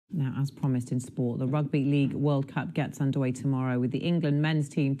Now, as promised in sport, the Rugby League World Cup gets underway tomorrow with the England men's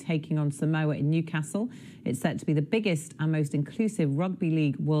team taking on Samoa in Newcastle. It's set to be the biggest and most inclusive Rugby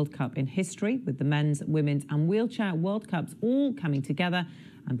League World Cup in history, with the men's, women's and wheelchair World Cups all coming together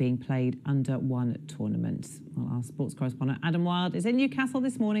and being played under one tournament. Well, our sports correspondent Adam Wilde is in Newcastle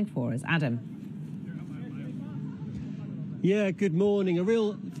this morning for us. Adam. Yeah, good morning. A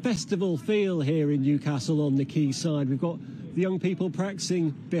real festival feel here in Newcastle on the Quayside. We've got the young people practicing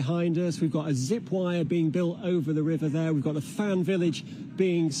behind us. We've got a zip wire being built over the river there. We've got a fan village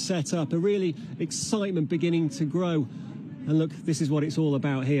being set up. A really excitement beginning to grow. And look, this is what it's all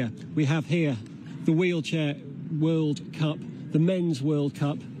about here. We have here the Wheelchair World Cup, the Men's World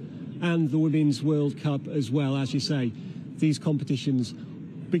Cup and the Women's World Cup as well. As you say, these competitions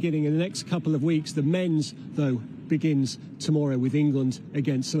beginning in the next couple of weeks. The men's, though, begins tomorrow with England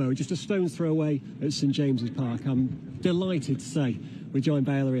against Samoa, just a stone's throw away at St James's Park. I'm delighted to say we're joined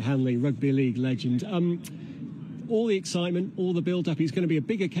by Ellery Hanley, Rugby League legend. All the excitement, all the build-up, it's going to be a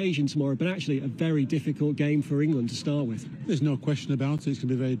big occasion tomorrow, but actually a very difficult game for England to start with. There's no question about it. It's going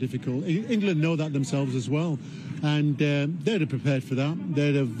to be very difficult. England know that themselves as well, and they're prepared for that.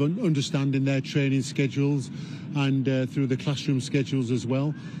 They're understanding their training schedules and through the classroom schedules as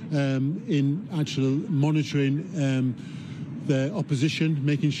well, in actual monitoring the opposition,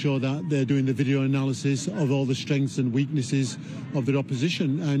 making sure that they're doing the video analysis of all the strengths and weaknesses of their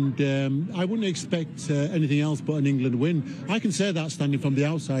opposition. And I wouldn't expect anything else but an England win. I can say that standing from the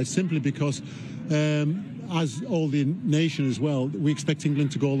outside simply because as all the nation as well, we expect England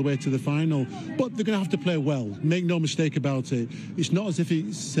to go all the way to the final, but they're going to have to play well. Make no mistake about it. It's not as if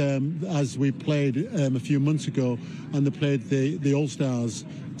it's as we played a few months ago, and they played the All-Stars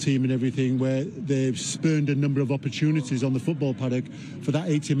team and everything, where they've spurned a number of opportunities on the football paddock for that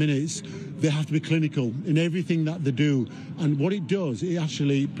 80 minutes. They have to be clinical in everything that they do, and what it does, it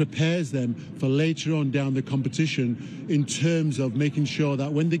actually prepares them for later on down the competition in terms of making sure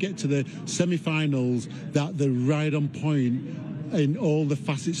that when they get to the semi-finals that they're right on point in all the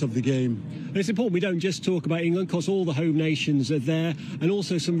facets of the game. And it's important we don't just talk about England, because all the home nations are there, and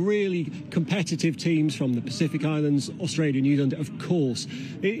also some really competitive teams from the Pacific Islands, Australia, New Zealand, of course.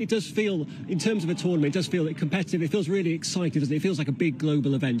 It does feel, in terms of a tournament, it does feel competitive. It feels really exciting, doesn't it? It feels like a big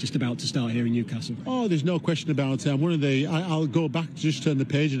global event just about to start here in Newcastle. Oh, there's no question about it. One of the, I'll go back, just turn the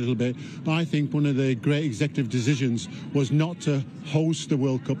page a little bit. I think one of the great executive decisions was not to host the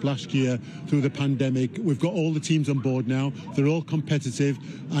World Cup last year through the pandemic. We've got all the teams on board now. They're all competitive,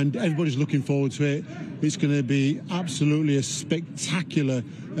 and everybody's looking forward to it. It's going to be absolutely a spectacular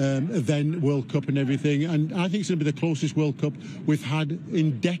event, World Cup and everything, and I think it's going to be the closest World Cup we've had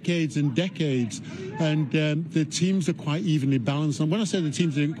in decades and decades. And the teams are quite evenly balanced, and when I say the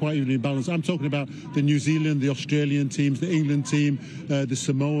teams are quite evenly balanced, I'm talking about the New Zealand, the Australian teams, the England team, the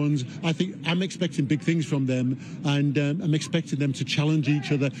Samoans. I think I'm expecting big things from them, and I'm expecting them to challenge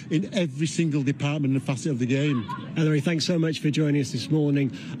each other in every single department and facet of the game. Ellery, thanks so much for joining us this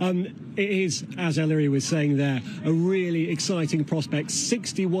morning. It is, as Ellery was saying there, a really exciting prospect.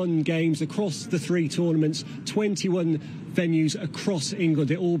 61 games across the three tournaments, 21 venues across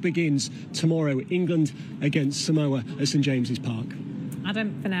England. It all begins tomorrow. England against Samoa at St James's Park.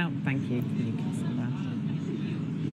 Adam, for now, thank you.